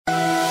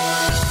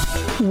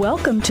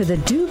Welcome to the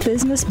Do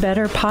Business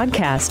Better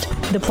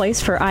podcast, the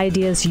place for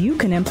ideas you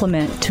can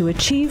implement to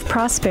achieve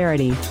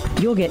prosperity.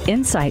 You'll get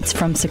insights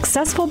from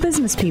successful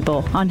business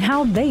people on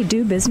how they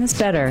do business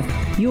better.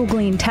 You'll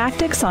glean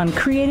tactics on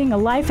creating a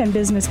life and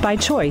business by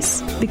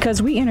choice,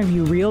 because we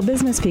interview real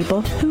business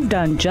people who've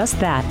done just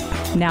that.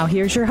 Now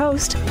here's your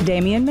host,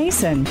 Damian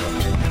Mason.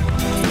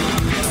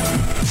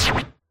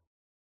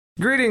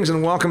 Greetings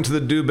and welcome to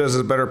the Do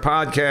Business Better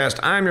podcast.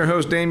 I'm your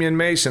host, Damian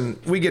Mason.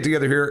 We get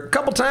together here a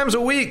couple times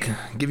a week,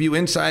 give you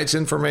insights,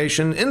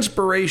 information,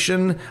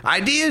 inspiration,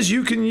 ideas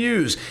you can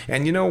use.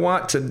 And you know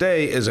what?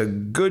 Today is a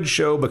good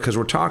show because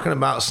we're talking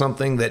about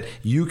something that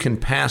you can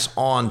pass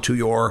on to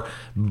your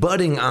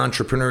budding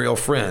entrepreneurial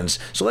friends.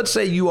 So let's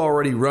say you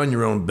already run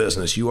your own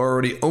business. You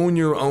already own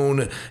your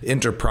own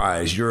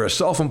enterprise. You're a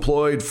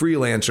self-employed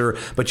freelancer,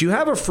 but you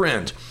have a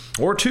friend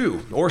or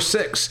two or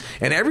six,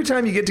 and every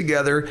time you get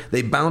together,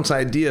 they bounce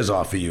ideas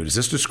off of you. Does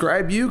this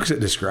describe you? Because it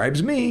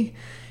describes me.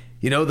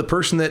 You know, the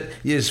person that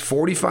is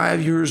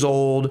 45 years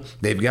old,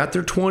 they've got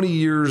their 20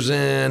 years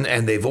in,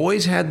 and they've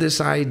always had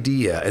this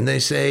idea, and they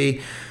say,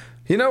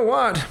 you know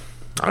what?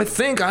 I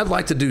think I'd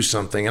like to do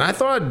something, and I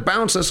thought I'd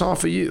bounce this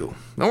off of you.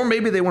 Or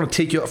maybe they want to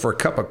take you out for a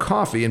cup of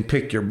coffee and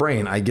pick your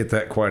brain. I get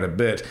that quite a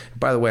bit.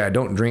 By the way, I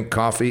don't drink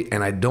coffee,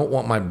 and I don't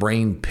want my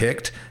brain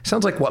picked.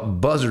 Sounds like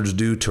what buzzards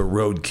do to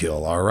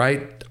roadkill, all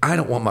right? I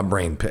don't want my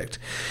brain picked.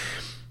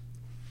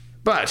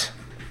 But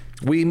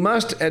we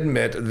must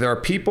admit there are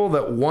people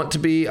that want to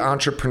be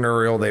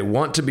entrepreneurial, they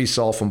want to be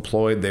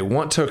self-employed, they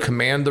want to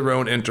command their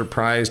own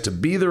enterprise, to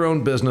be their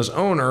own business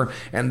owner,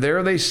 and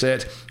there they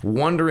sit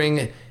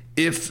wondering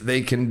if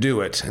they can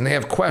do it. And they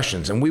have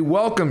questions. And we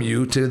welcome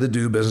you to the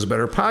Do Business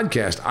Better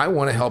podcast. I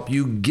want to help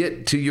you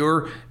get to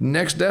your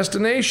next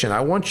destination. I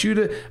want you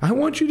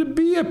to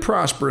be a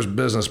prosperous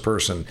business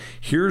person.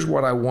 Here's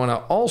what I want to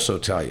also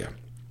tell you.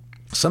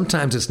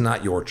 Sometimes it's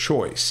not your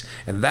choice.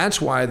 And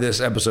that's why this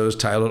episode is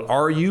titled,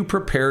 Are You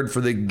Prepared for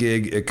the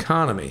Gig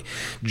Economy?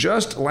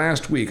 Just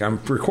last week, I'm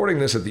recording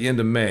this at the end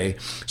of May.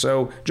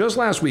 So just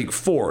last week,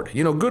 Ford,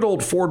 good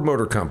old Ford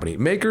Motor Company,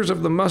 makers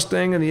of the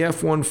Mustang and the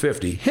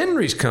F-150,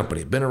 Henry's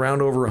company, been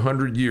around over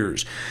 100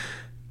 years,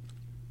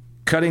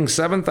 cutting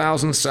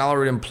 7,000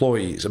 salaried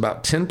employees,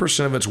 about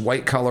 10% of its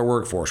white-collar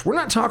workforce. We're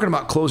not talking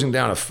about closing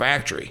down a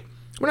factory.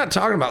 We're not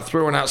talking about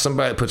throwing out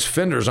somebody that puts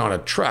fenders on a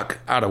truck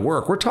out of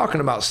work. We're talking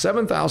about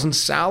 7,000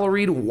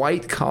 salaried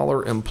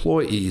white-collar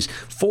employees.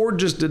 Ford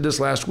just did this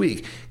last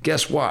week.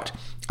 Guess what?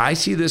 I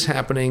see this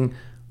happening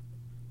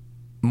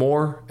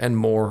more and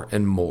more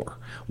and more.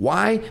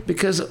 Why?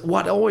 Because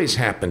what always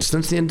happens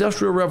since the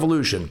Industrial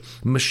Revolution,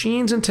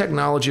 machines and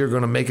technology are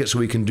going to make it so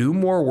we can do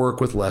more work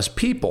with less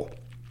people.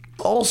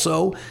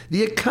 Also,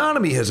 the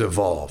economy has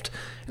evolved.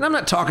 And I'm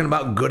not talking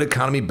about good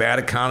economy, bad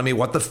economy,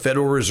 what the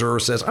Federal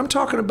Reserve says. I'm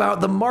talking about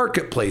the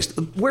marketplace,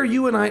 where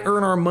you and I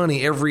earn our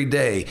money every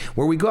day,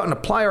 where we go out and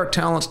apply our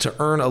talents to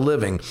earn a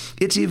living.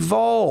 It's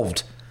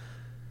evolved,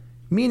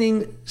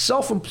 meaning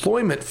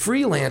self-employment,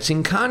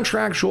 freelancing,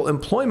 contractual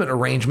employment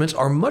arrangements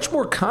are much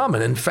more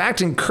common, in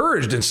fact,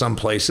 encouraged in some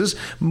places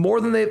more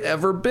than they've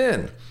ever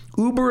been.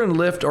 Uber and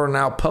Lyft are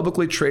now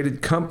publicly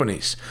traded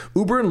companies.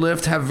 Uber and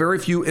Lyft have very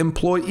few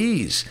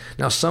employees.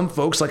 Now, some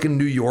folks like in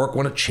New York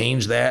want to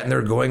change that and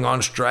they're going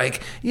on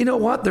strike. You know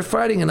what? They're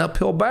fighting an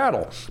uphill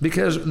battle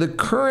because the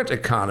current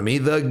economy,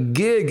 the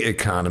gig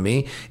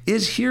economy,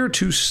 is here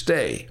to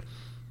stay.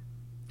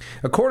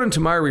 According to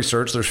my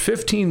research, there's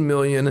 15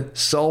 million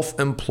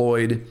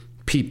self-employed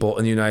people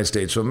in the United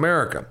States of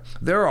America.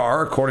 There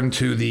are, according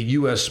to the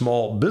U.S.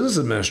 Small Business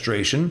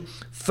Administration,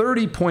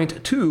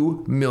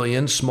 30.2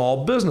 million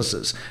small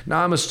businesses.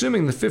 Now, I'm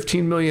assuming the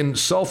 15 million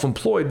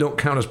self-employed don't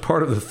count as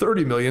part of the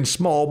 30 million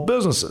small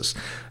businesses.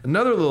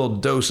 Another little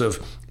dose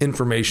of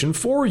information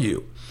for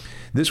you.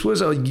 This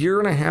was a year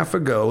and a half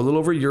ago, a little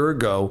over a year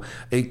ago,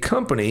 a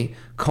company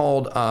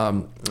called,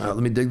 let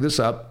me dig this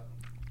up.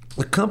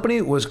 The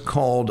company was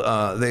called,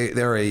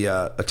 they're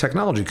a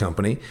technology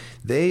company.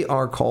 They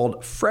are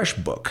called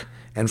FreshBook.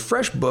 And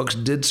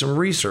FreshBooks did some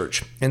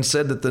research and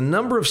said that the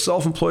number of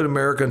self-employed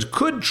Americans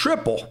could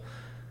triple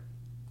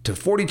to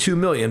 42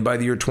 million by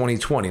the year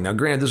 2020. Now,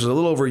 granted, this is a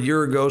little over a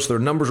year ago, so their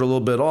numbers are a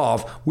little bit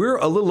off. We're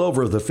a little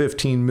over the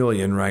 15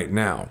 million right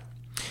now.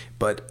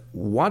 But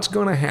what's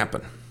going to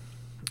happen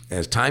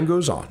as time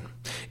goes on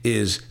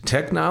is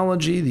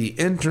technology, the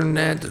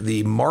internet,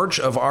 the march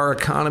of our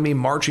economy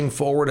marching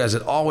forward as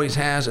it always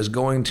has is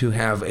going to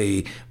have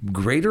a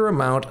greater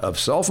amount of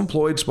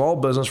self-employed, small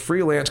business,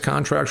 freelance,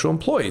 contractual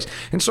employees.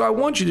 And so I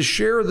want you to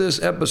share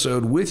this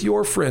episode with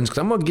your friends because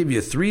I'm going to give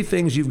you 3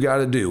 things you've got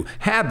to do.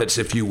 Habits,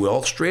 if you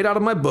will, straight out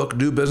of my book,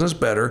 Do Business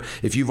Better.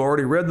 If you've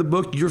already read the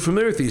book, you're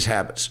familiar with these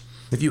habits.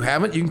 If you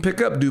haven't, you can pick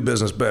up Do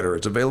Business Better.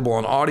 It's available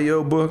on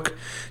audiobook.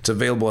 It's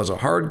available as a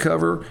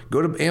hardcover.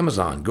 Go to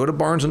Amazon. Go to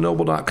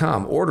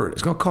barnesandnoble.com. Order it.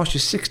 It's going to cost you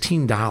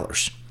 $16.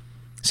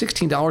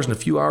 $16 in a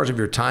few hours of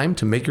your time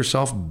to make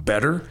yourself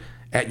better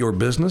at your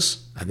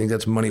business. I think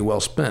that's money well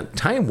spent,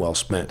 time well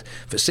spent.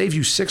 If it saves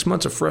you 6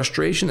 months of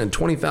frustration and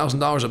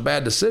 $20,000 of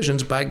bad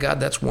decisions, by God,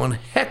 that's one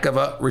heck of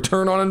a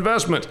return on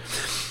investment.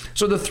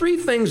 So the three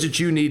things that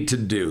you need to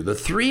do, the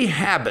three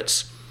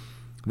habits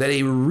that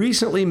a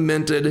recently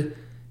minted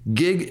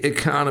gig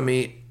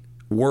economy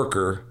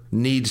worker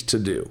needs to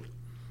do.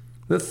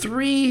 The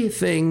three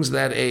things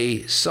that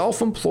a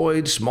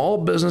self-employed small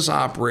business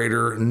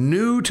operator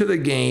new to the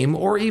game,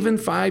 or even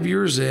 5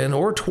 years in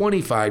or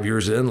 25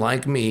 years in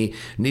like me,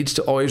 needs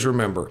to always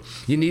remember.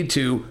 You need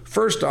to,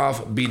 first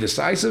off, be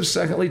decisive.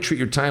 Secondly, treat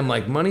your time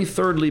like money.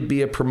 Thirdly,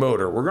 be a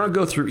promoter. We're going to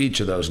go through each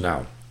of those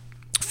now.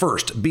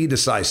 First, be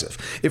decisive.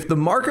 If the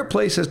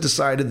marketplace has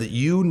decided that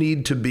you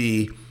need to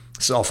be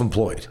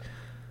self-employed,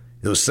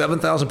 those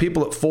 7,000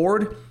 people at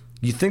Ford,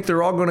 you think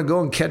they're all going to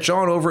go and catch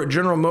on over at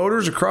General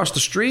Motors across the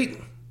street?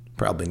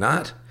 Probably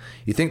not.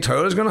 You think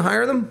Toyota's going to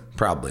hire them?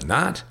 Probably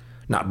not.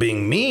 Not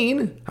being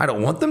mean. I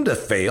don't want them to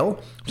fail.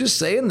 Just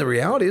saying the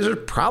reality is there's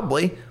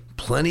probably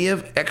plenty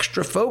of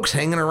extra folks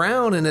hanging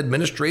around in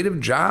administrative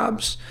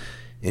jobs,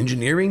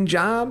 engineering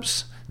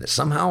jobs that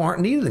somehow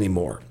aren't needed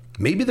anymore.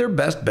 Maybe their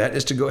best bet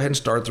is to go ahead and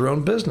start their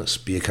own business,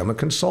 become a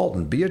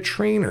consultant, be a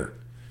trainer,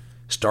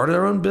 start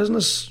their own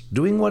business,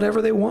 doing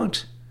whatever they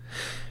want.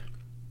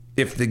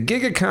 If the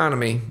gig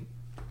economy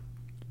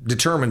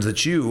determines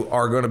that you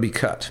are going to be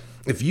cut,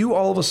 if you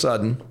all of a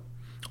sudden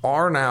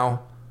are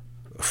now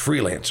a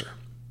freelancer,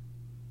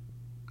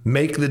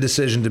 make the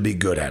decision to be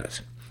good at it.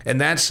 And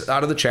that's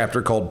out of the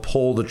chapter called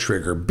Pull the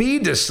Trigger. Be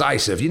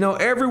decisive. You know,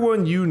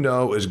 everyone you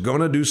know is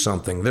going to do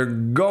something. They're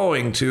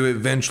going to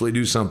eventually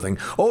do something.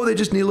 Oh, they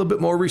just need a little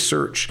bit more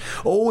research.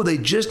 Oh, they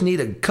just need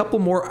a couple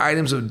more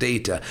items of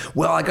data.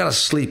 Well, I got to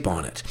sleep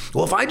on it.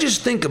 Well, if I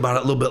just think about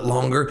it a little bit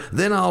longer,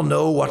 then I'll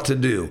know what to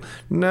do.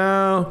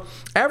 No.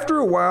 After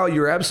a while,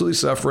 you're absolutely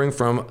suffering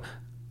from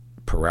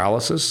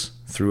paralysis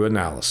through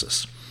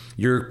analysis.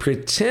 You're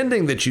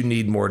pretending that you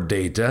need more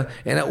data,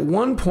 and at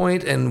one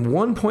point in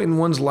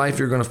one's life,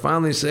 you're going to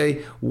finally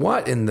say,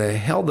 what in the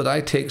hell did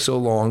I take so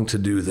long to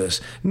do this?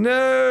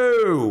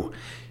 No!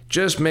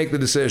 Just make the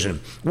decision.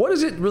 What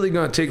is it really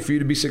going to take for you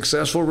to be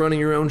successful running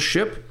your own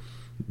ship?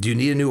 Do you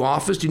need a new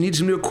office? Do you need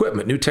some new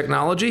equipment, new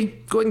technology?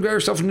 Go ahead and grab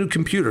yourself a new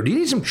computer. Do you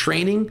need some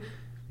training?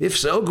 If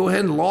so, go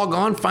ahead and log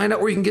on, find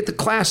out where you can get the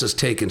classes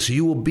taken so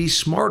you will be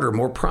smarter,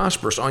 more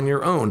prosperous on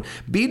your own.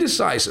 Be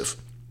decisive.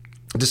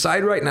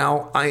 Decide right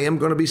now, I am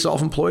going to be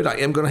self-employed. I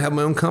am going to have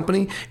my own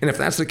company. And if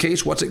that's the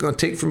case, what's it going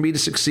to take for me to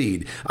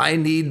succeed? I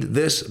need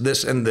this,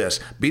 this, and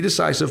this. Be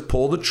decisive.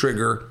 Pull the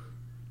trigger.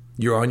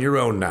 You're on your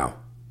own now.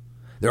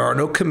 There are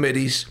no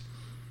committees.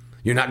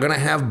 You're not going to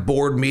have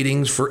board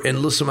meetings for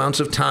endless amounts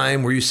of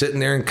time where you're sitting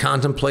there and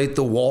contemplate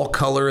the wall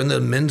color in the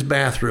men's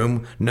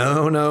bathroom.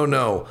 No, no,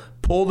 no.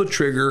 Pull the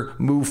trigger.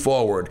 Move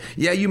forward.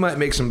 Yeah, you might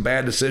make some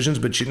bad decisions,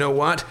 but you know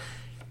what?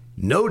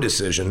 No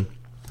decision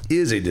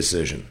is a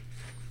decision.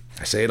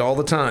 I say it all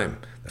the time.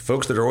 The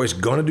folks that are always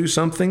going to do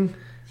something,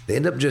 they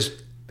end up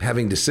just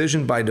having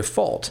decision by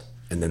default,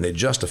 and then they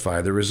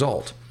justify the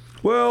result.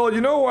 Well, you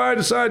know why I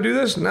decided to do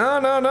this?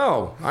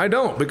 No, I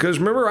don't, because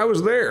remember, I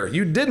was there.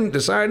 You didn't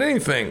decide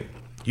anything.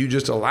 You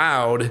just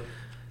allowed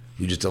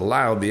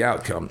the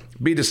outcome.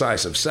 Be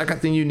decisive. Second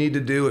thing you need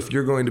to do if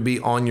you're going to be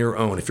on your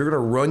own, if you're going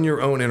to run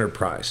your own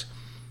enterprise,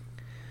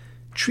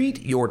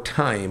 treat your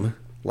time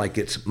like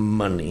it's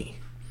money.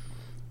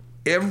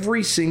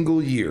 Every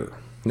single year,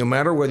 no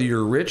matter whether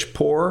you're rich,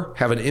 poor,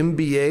 have an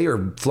MBA,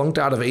 or flunked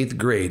out of 8th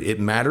grade,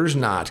 it matters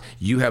not.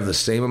 You have the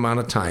same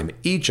amount of time.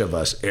 Each of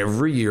us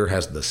every year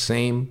has the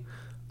same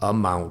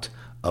amount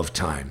of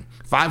time.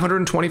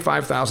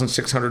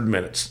 525,600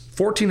 minutes,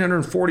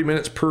 1,440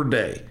 minutes per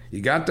day.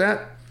 You got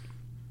that?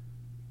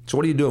 So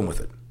what are you doing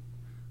with it?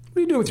 What are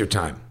you doing with your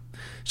time?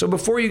 So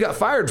before you got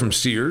fired from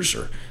Sears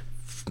or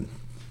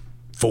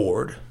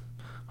Ford,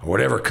 or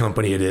whatever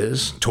company it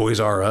is, Toys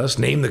R Us,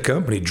 name the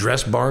company,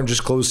 Dress Barn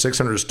just closed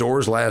 600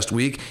 stores last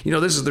week. You know,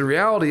 this is the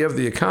reality of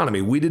the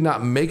economy. We did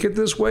not make it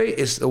this way.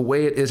 It's the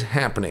way it is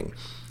happening.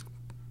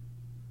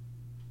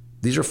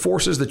 These are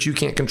forces that you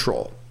can't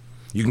control.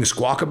 You can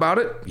squawk about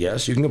it.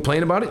 Yes. You can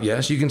complain about it.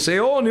 Yes. You can say,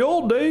 oh, in the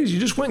old days, you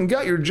just went and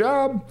got your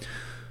job,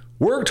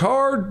 worked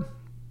hard,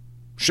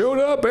 showed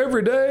up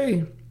every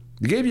day.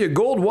 They gave you a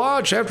gold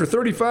watch after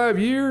 35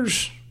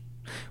 years.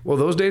 Well,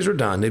 those days are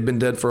done. They've been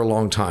dead for a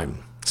long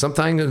time.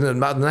 Sometime in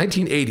about the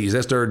 1980s,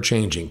 that started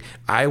changing.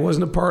 I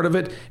wasn't a part of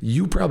it.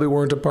 You probably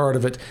weren't a part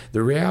of it.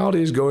 The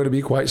reality is going to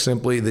be quite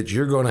simply that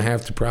you're going to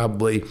have to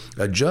probably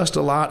adjust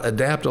a lot,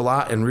 adapt a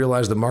lot, and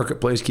realize the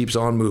marketplace keeps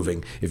on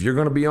moving. If you're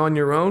going to be on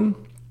your own,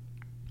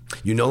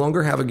 you no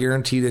longer have a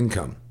guaranteed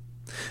income.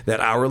 That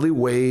hourly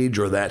wage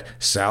or that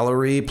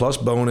salary plus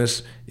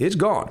bonus is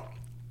gone.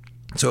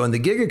 So in the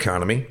gig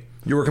economy,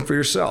 you're working for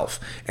yourself.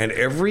 And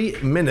every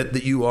minute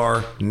that you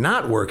are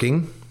not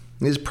working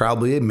is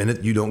probably a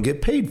minute you don't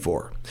get paid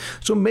for.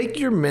 So make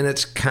your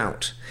minutes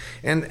count.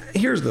 And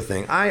here's the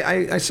thing.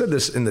 I said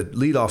this in the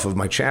lead off of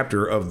my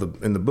chapter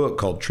in the book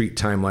called Treat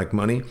Time Like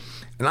Money.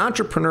 An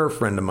entrepreneur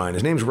friend of mine,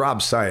 his name's Rob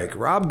Sayek.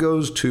 Rob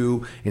goes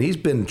to, and he's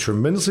been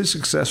tremendously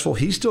successful,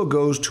 he still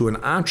goes to an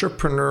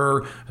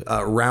entrepreneur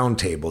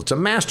roundtable. It's a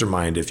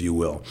mastermind, if you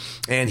will.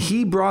 And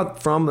he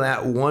brought from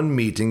that one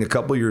meeting a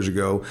couple years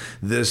ago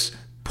this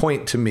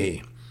point to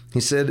me. He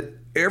said,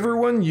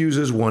 Everyone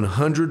uses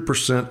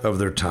 100% of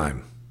their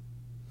time.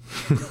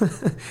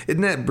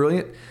 Isn't that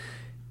brilliant?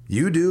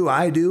 You do,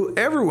 I do,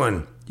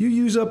 everyone. You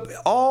use up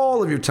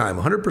all of your time,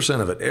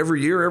 100% of it.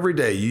 Every year, every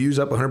day, you use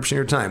up 100% of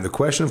your time. The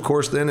question, of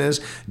course, then is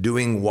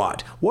doing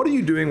what? What are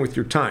you doing with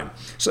your time?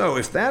 So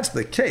if that's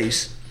the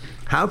case,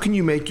 how can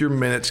you make your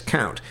minutes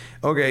count?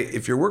 Okay,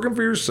 if you're working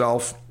for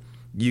yourself,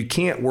 you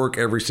can't work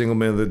every single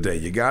minute of the day.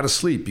 You got to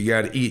sleep. You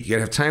got to eat. You got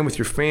to have time with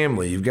your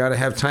family. You've got to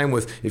have time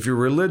with, if you're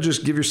religious,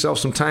 give yourself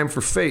some time for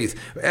faith,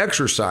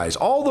 exercise.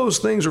 All those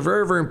things are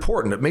very, very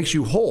important. It makes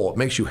you whole. It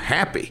makes you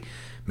happy.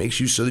 It makes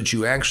you so that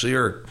you actually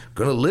are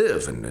going to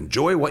live and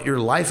enjoy what your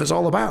life is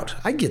all about.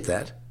 I get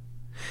that.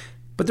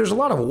 But there's a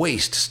lot of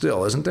waste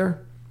still, isn't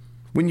there?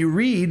 When you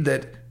read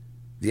that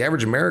the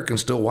average American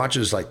still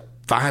watches like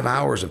 5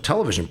 hours of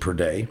television per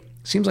day,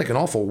 seems like an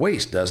awful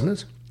waste, doesn't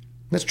it?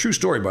 That's a true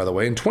story, by the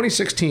way. In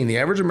 2016, the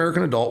average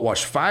American adult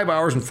watched 5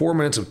 hours and 4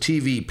 minutes of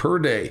TV per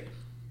day.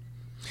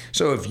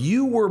 So if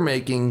you were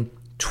making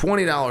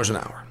 $20 an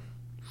hour,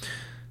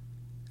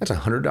 that's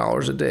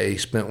 $100 a day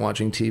spent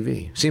watching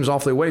TV. Seems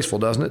awfully wasteful,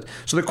 doesn't it?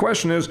 So the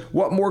question is,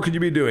 what more could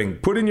you be doing?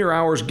 Put in your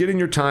hours, get in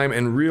your time,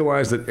 and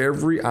realize that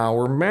every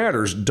hour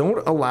matters.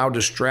 Don't allow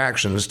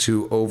distractions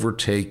to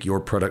overtake your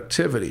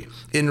productivity.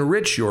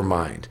 Enrich your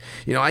mind.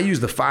 You know, I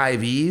use the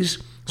 5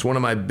 E's. It's one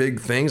of my big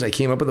things I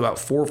came up with about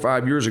 4 or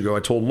 5 years ago. I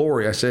told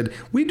Lori, I said,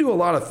 we do a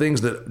lot of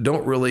things that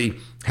don't really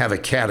have a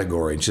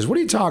category. And she says, what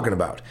are you talking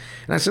about?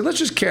 And I said, let's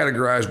just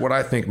categorize what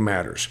I think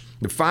matters.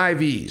 The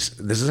 5 E's.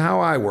 This is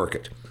how I work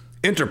it.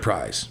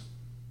 Enterprise.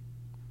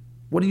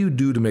 What do you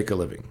do to make a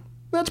living?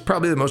 That's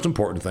probably the most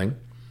important thing.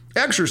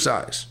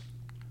 Exercise.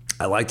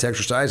 I like to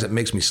exercise. It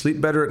makes me sleep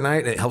better at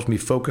night, and it helps me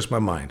focus my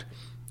mind.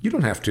 You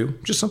don't have to.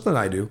 Just something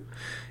I do.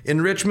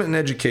 Enrichment and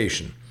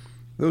education.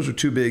 Those are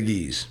 2 big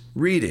E's.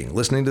 Reading,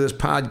 listening to this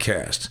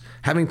podcast,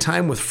 having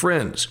time with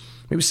friends,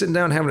 maybe sitting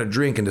down having a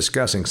drink and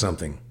discussing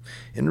something.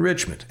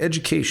 Enrichment,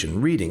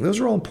 education, reading, those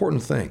are all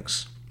important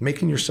things.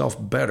 Making yourself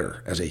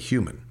better as a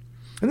human.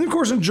 And then, of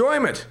course,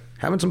 enjoyment,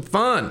 having some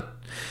fun.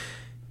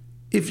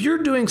 If you're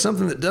doing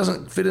something that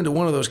doesn't fit into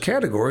one of those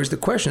categories, the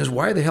question is,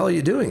 why the hell are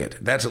you doing it?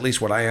 That's at least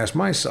what I ask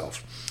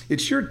myself.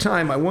 It's your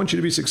time. I want you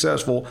to be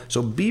successful,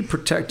 so be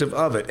protective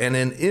of it. And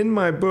in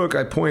my book,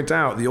 I point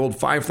out the old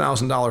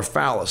 $5,000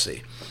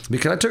 fallacy.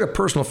 Because I took a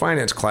personal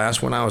finance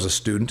class when I was a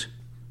student.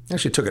 I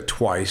actually took it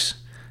twice.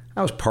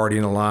 I was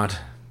partying a lot.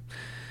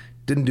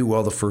 Didn't do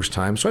well the first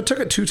time, so I took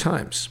it 2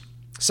 times.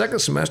 Second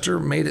semester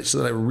made it so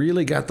that I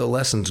really got the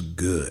lessons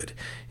good.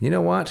 You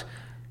know what?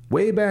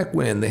 Way back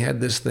when, they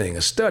had this thing,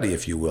 a study,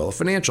 if you will. A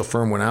financial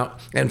firm went out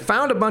and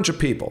found a bunch of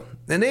people.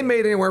 And they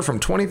made anywhere from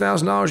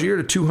 $20,000 a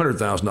year to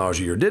 $200,000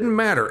 a year. Didn't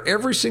matter.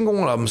 Every single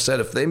one of them said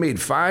if they made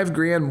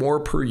 $5,000 more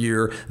per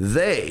year,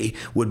 they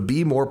would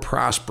be more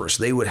prosperous.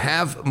 They would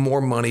have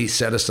more money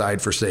set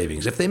aside for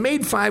savings. If they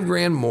made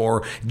 $5,000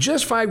 more,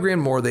 just $5,000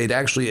 more, they'd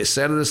actually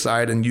set it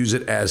aside and use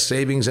it as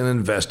savings and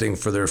investing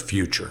for their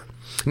future.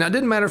 Now, it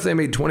didn't matter if they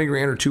made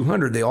 $20,000 or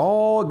 $200,000. They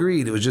all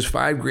agreed it was just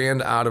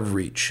 $5,000 out of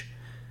reach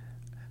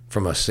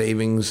from a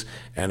savings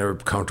and a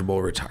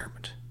comfortable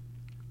retirement.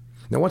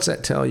 Now, what's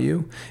that tell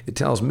you? It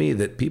tells me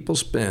that people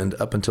spend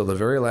up until the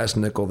very last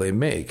nickel they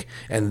make,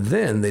 and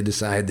then they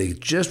decide they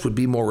just would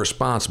be more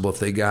responsible if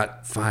they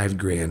got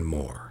 $5,000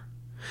 more.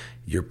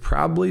 You're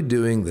probably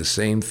doing the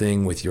same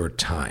thing with your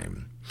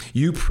time.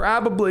 You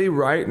probably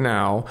right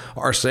now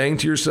are saying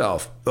to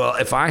yourself, well,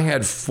 if I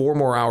had 4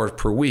 more hours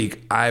per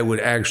week, I would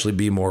actually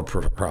be more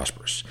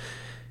prosperous.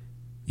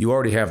 You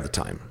already have the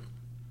time.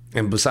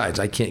 And besides,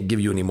 I can't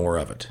give you any more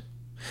of it.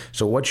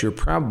 So what you're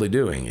probably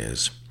doing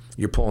is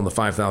you're pulling the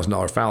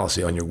 $5,000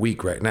 fallacy on your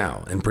week right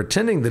now and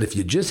pretending that if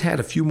you just had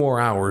a few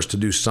more hours to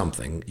do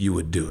something, you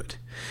would do it.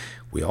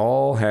 We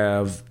all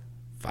have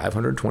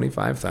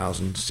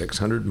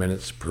 525,600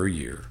 minutes per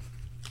year.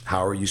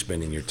 How are you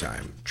spending your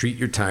time? Treat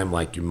your time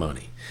like your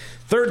money.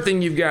 Third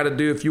thing you've got to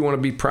do if you want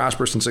to be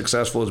prosperous and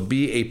successful is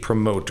be a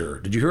promoter.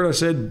 Did you hear what I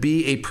said?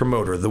 Be a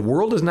promoter. The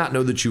world does not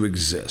know that you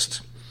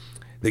exist.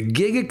 The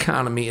gig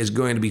economy is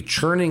going to be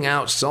churning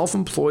out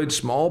self-employed,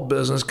 small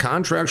business,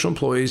 contractual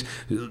employees,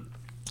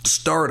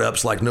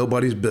 startups like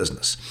nobody's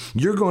business.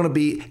 You're going to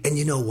be, and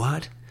you know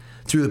what?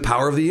 Through the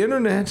power of the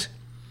internet,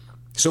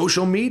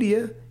 social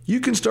media, you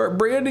can start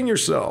branding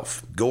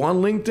yourself. Go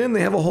on LinkedIn.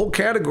 They have a whole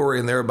category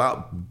in there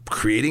about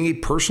creating a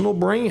personal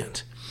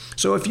brand.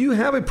 So if you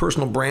have a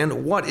personal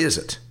brand, what is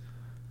it?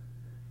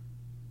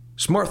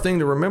 Smart thing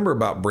to remember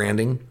about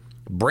branding.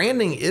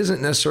 Branding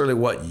isn't necessarily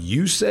what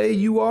you say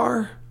you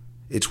are.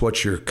 It's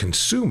what your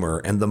consumer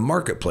and the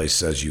marketplace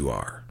says you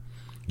are.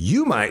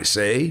 You might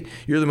say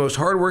you're the most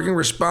hardworking,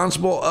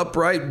 responsible,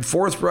 upright,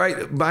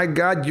 forthright. By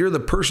God, you're the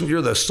person,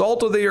 you're the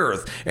salt of the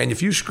earth. And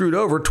if you screwed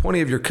over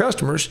 20 of your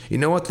customers, you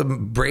know what the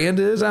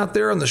brand is out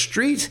there on the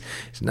street?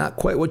 It's not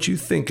quite what you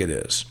think it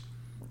is.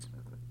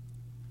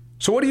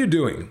 So what are you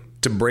doing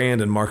to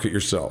brand and market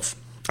yourself?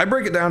 I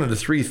break it down into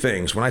 3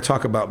 things when I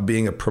talk about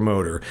being a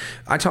promoter.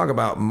 I talk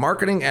about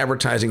marketing,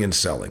 advertising, and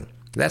selling.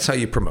 That's how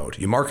you promote.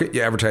 You market,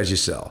 you advertise, you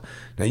sell.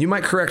 Now, you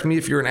might correct me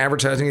if you're an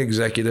advertising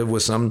executive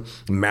with some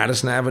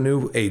Madison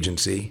Avenue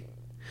agency,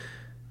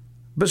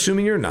 but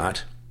assuming you're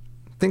not,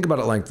 think about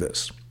it like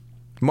this.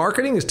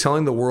 Marketing is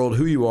telling the world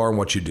who you are and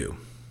what you do.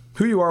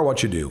 Who you are,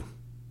 what you do.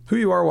 Who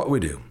you are, what we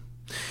do.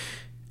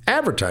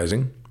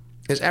 Advertising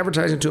is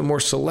advertising to a more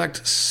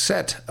select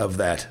set of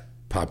that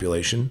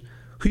population,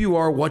 who you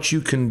are, what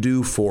you can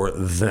do for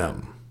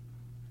them.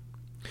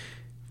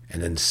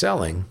 And then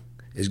selling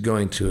is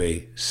going to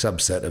a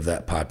subset of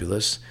that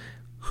populace,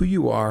 who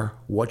you are,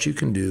 what you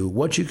can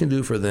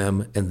do for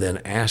them, and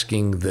then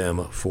asking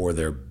them for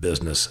their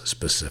business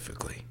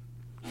specifically.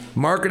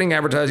 Marketing,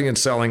 advertising, and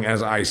selling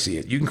as I see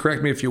it. You can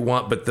correct me if you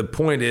want, but the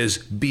point is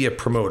be a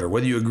promoter.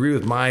 Whether you agree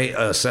with my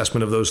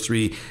assessment of those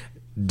three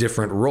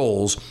different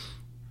roles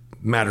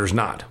matters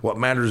not. What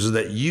matters is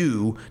that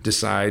you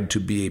decide to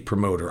be a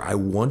promoter. I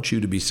want you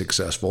to be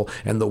successful,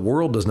 and the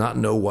world does not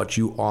know what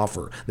you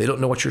offer. They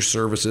don't know what your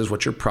service is,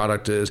 what your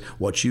product is,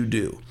 what you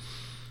do.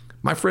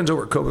 My friends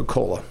over at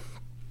Coca-Cola,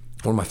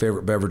 one of my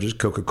favorite beverages,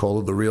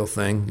 Coca-Cola, the real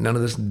thing, none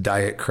of this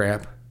diet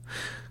crap.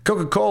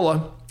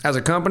 Coca-Cola, as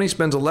a company,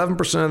 spends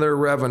 11% of their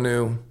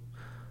revenue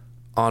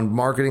on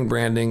marketing,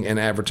 branding, and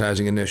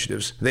advertising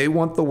initiatives. They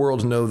want the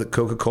world to know that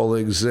Coca-Cola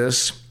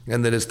exists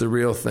and that it's the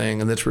real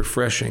thing and that it's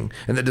refreshing,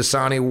 and that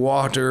Dasani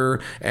water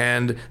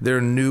and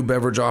their new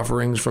beverage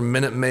offerings from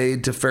Minute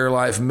Maid to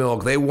Fairlife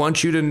milk. They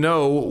want you to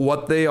know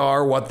what they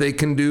are, what they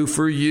can do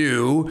for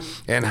you,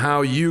 and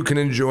how you can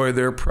enjoy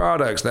their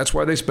products. That's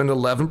why they spend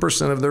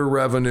 11% of their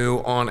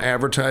revenue on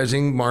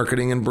advertising,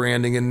 marketing, and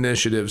branding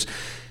initiatives.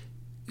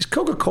 Is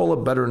Coca-Cola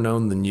better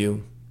known than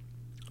you?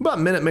 How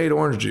about Minute Maid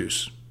orange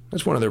juice?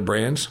 That's one of their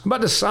brands. How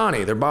about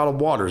Dasani, their bottled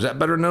water? Is that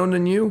better known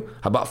than you?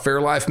 How about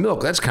Fairlife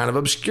milk? That's kind of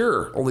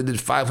obscure. Only did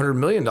 $500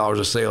 million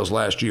of sales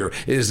last year.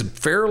 Is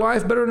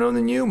Fairlife better known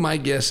than you? My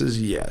guess is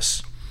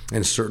yes.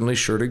 And certainly,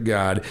 sure to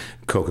God,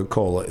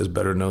 Coca-Cola is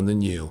better known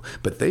than you.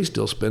 But they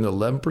still spend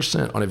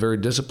 11% on a very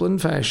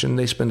disciplined fashion.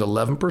 They spend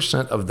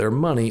 11% of their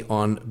money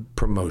on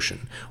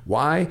promotion.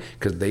 Why?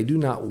 Because they do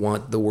not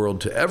want the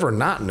world to ever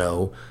not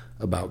know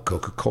about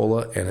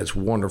Coca-Cola and its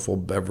wonderful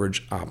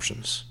beverage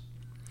options.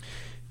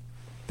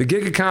 The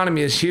gig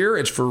economy is here.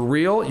 It's for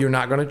real. You're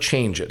not going to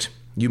change it.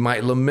 You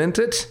might lament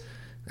it.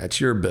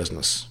 That's your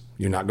business.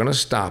 You're not going to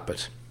stop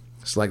it.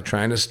 It's like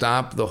trying to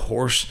stop the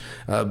horse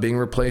being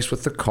replaced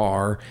with the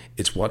car.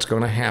 It's what's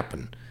going to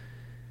happen.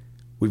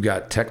 We've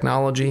got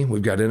technology.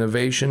 We've got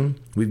innovation.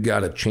 We've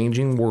got a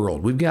changing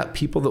world. We've got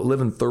people that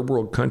live in third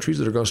world countries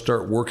that are going to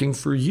start working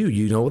for you.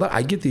 You know that?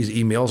 I get these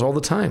emails all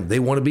the time. They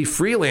want to be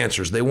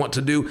freelancers. They want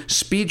to do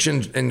speech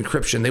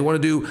encryption. They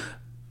want to do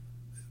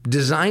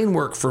design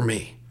work for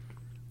me,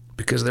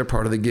 because they're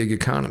part of the gig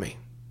economy.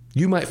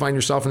 You might find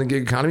yourself in the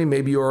gig economy.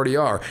 Maybe you already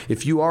are.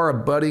 If you are a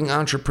budding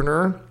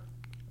entrepreneur,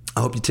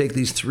 I hope you take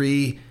these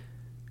 3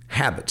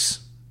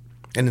 habits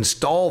and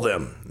install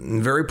them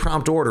in very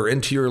prompt order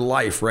into your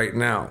life right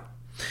now,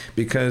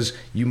 because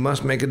you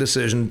must make a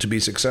decision to be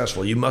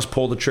successful. You must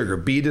pull the trigger.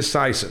 Be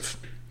decisive.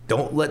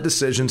 Don't let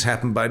decisions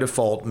happen by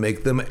default.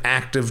 Make them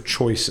active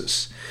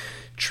choices.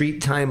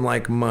 Treat time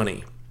like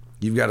money.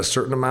 You've got a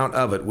certain amount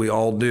of it. We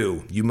all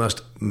do. You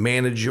must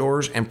manage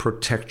yours and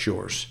protect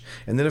yours.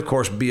 And then, of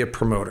course, be a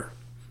promoter.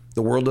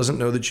 The world doesn't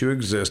know that you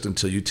exist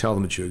until you tell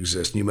them that you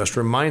exist. And you must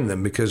remind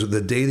them, because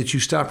the day that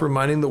you stop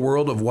reminding the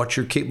world of what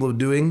you're capable of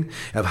doing,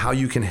 of how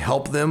you can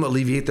help them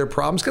alleviate their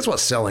problems, that's what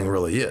selling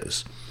really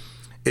is.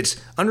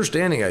 It's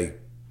understanding a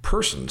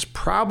person's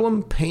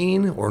problem,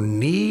 pain, or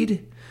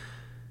need,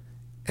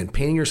 and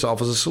painting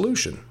yourself as a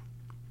solution.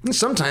 And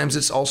sometimes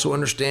it's also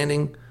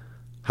understanding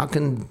how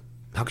can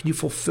you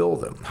fulfill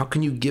them? How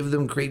can you give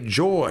them great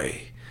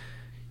joy?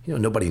 You know,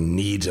 nobody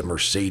needs a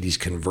Mercedes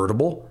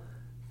convertible,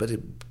 but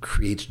it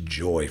creates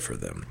joy for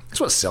them. That's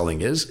what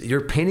selling is.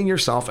 You're painting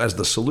yourself as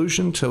the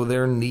solution to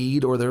their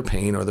need or their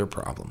pain or their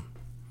problem.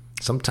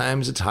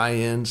 Sometimes it's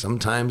high-end,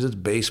 sometimes it's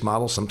base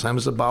model,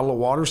 sometimes it's a bottle of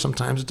water,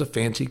 sometimes it's a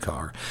fancy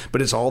car,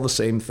 but it's all the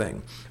same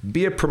thing.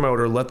 Be a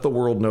promoter. Let the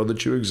world know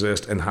that you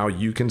exist and how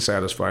you can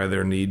satisfy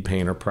their need,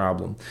 pain, or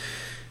problem.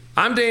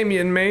 I'm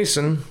Damian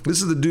Mason.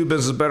 This is the Do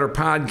Business Better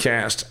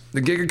podcast.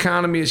 The gig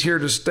economy is here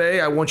to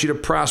stay. I want you to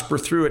prosper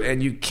through it,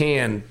 and you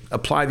can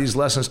apply these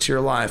lessons to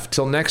your life.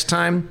 Till next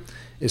time,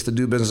 it's the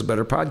Do Business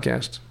Better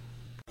podcast.